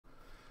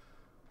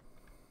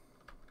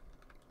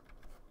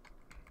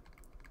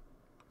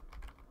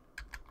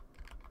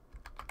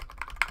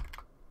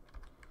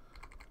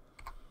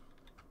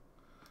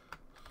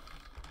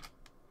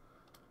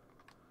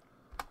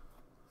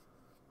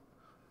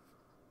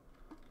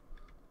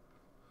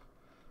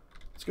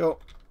Let's go.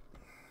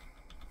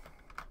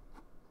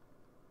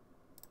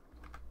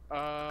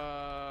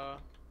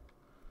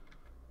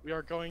 We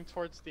are going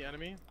towards the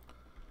enemy.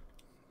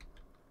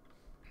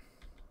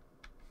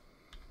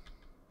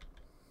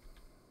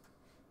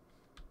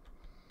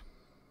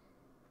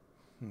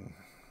 Oh,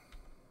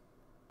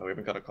 we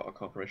haven't got a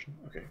confirmation?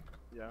 Okay.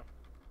 Yeah.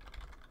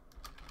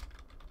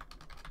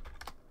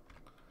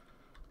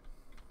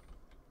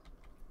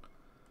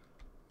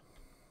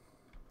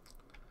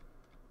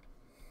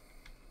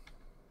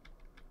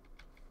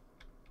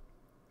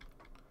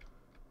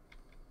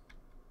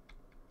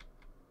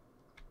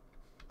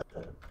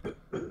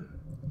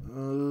 A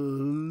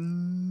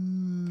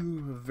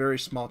very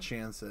small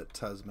chance that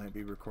Tuz might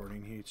be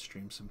recording. He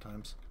streams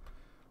sometimes.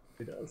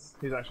 He does.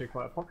 He's actually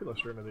quite a popular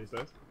streamer these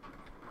days.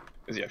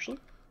 Is he actually?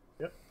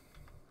 Yep.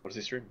 What does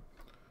he stream?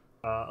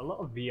 A lot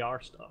of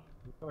VR stuff.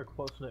 Very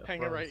close-knit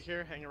Hang it right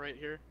here, hang it right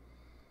here.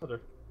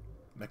 Other.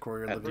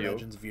 Mechwarrior At Living Dio.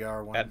 Legends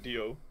VR 1. At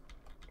Dio.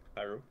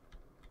 Pyro.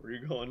 Where are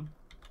you going?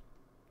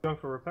 Going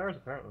for repairs,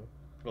 apparently.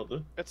 Well,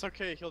 the... It's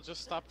okay, he'll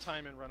just stop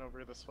time and run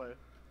over this way.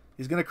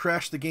 He's gonna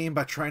crash the game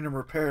by trying to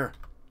repair.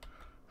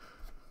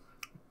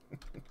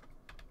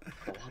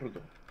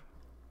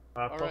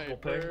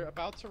 Alright, we're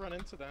about to run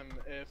into them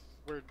if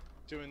we're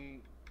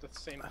doing the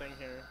same thing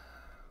here.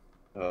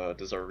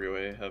 Does our Rio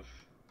A have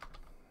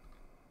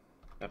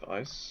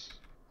ice?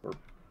 Or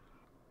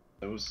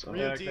those?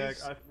 Rio Yeah,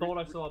 D's, I thought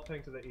I saw a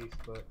ping to the east,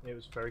 but it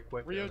was very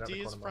quick. Rio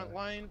D's front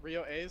line,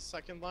 Rio A's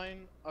second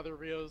line, other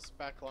Rio's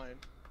back line.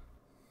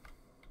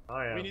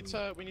 We need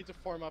to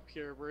form up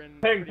here. We're in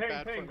ping, pretty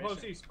bad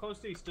formation.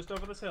 close east, just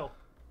over this hill.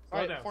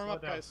 Alright, form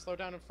up, guys. Slow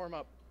down and form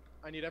up.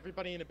 I need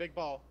everybody in a big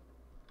ball.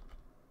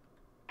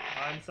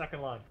 I'm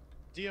second line.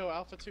 Dio,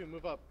 Alpha 2,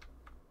 move up.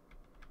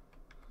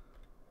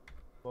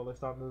 Well, they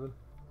start moving.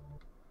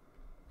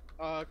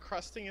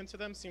 Crusting into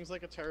them seems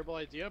like a terrible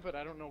idea, but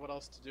I don't know what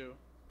else to do.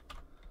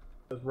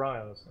 There's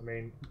Rios. I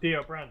mean,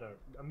 Dio, Brando,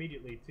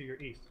 immediately to your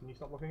east. Can you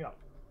stop looking up?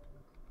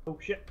 Oh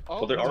shit. Oh,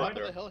 well, they're top right of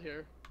there. the hill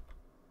here.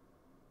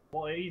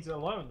 Well, he's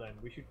alone then.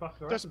 We should fuck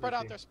the They're rest of the spread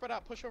out, team. they're spread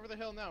out. Push over the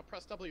hill now.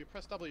 Press W,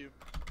 press W.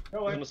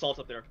 Go There's an assault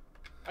up there.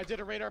 I did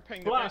a radar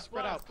ping. They're very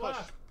spread out. Push.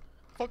 Blast.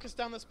 Focus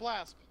down this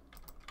blast.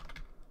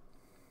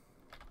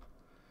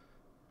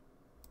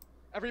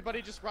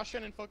 Everybody just rush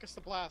in and focus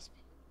the blast.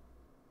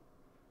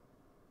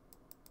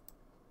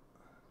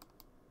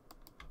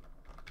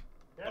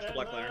 Watch the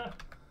black liner.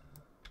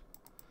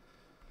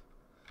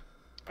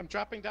 I'm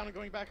dropping down and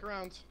going back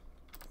around.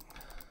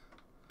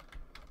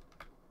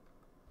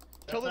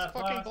 Kill this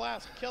fucking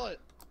blast. Kill it.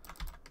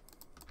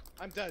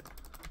 I'm dead.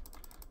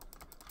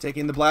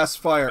 Taking the blast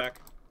fire.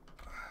 Back.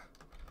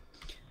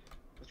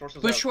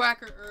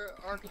 Bushwhacker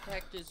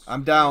architect is.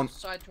 I'm down.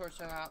 Side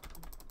torso out.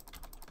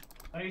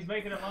 And he's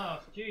making it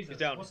last. Jesus. He's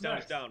down, What's he's down,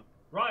 next? he's down.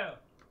 Ryo.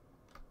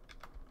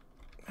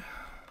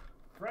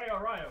 Gray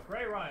or Ryo.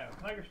 Gray Ryo.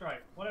 Tiger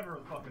Strike. Whatever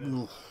the fuck it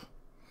is.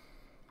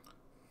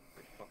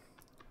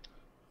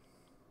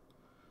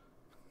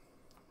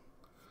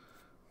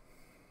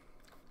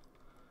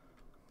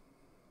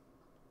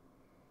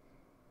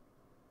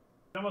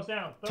 Almost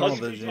down. Tunnel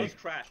Tuz vision.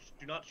 crashed.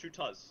 Do not shoot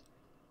Tuz.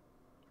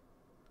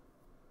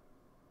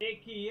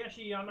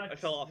 I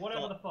fell off.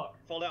 Whatever the fuck.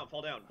 Fall down,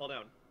 fall down, fall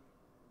down.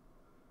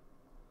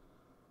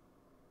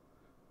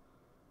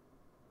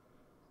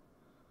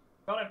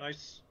 Got him.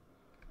 Nice.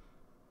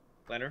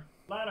 Liner.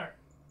 Ladder.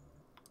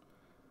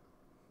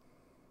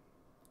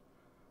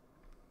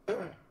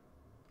 Oh,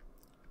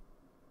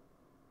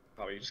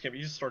 you just can't.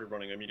 You just started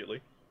running immediately.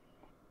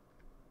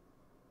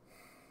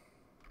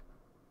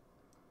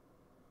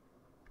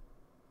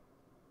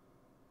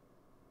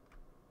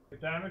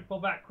 Good damage. Pull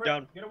back. Crit.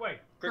 Down. Get away.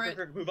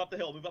 Quick, move up the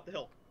hill, move up the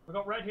hill. We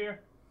got red here.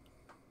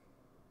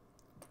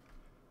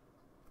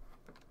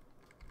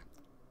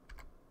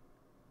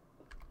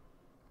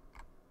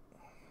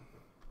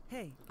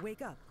 Hey,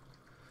 wake up.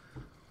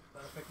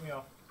 That'll pick me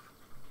up.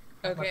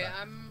 Okay,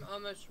 I'm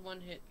almost one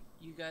hit.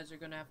 You guys are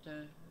gonna have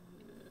to.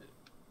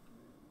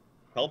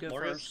 Help, Go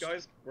Marius, first.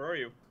 guys. Where are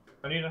you?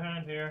 I need a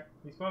hand here.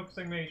 He's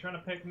focusing me. He's trying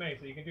to pick me,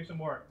 so you can do some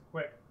work.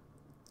 Quick.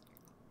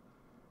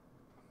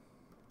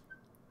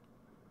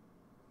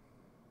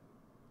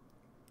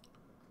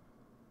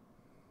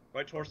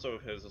 Right torso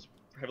is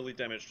heavily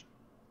damaged.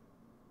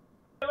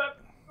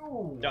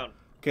 Ooh. Down.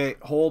 Okay,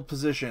 hold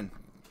position.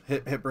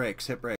 Hit brakes. Hit brakes.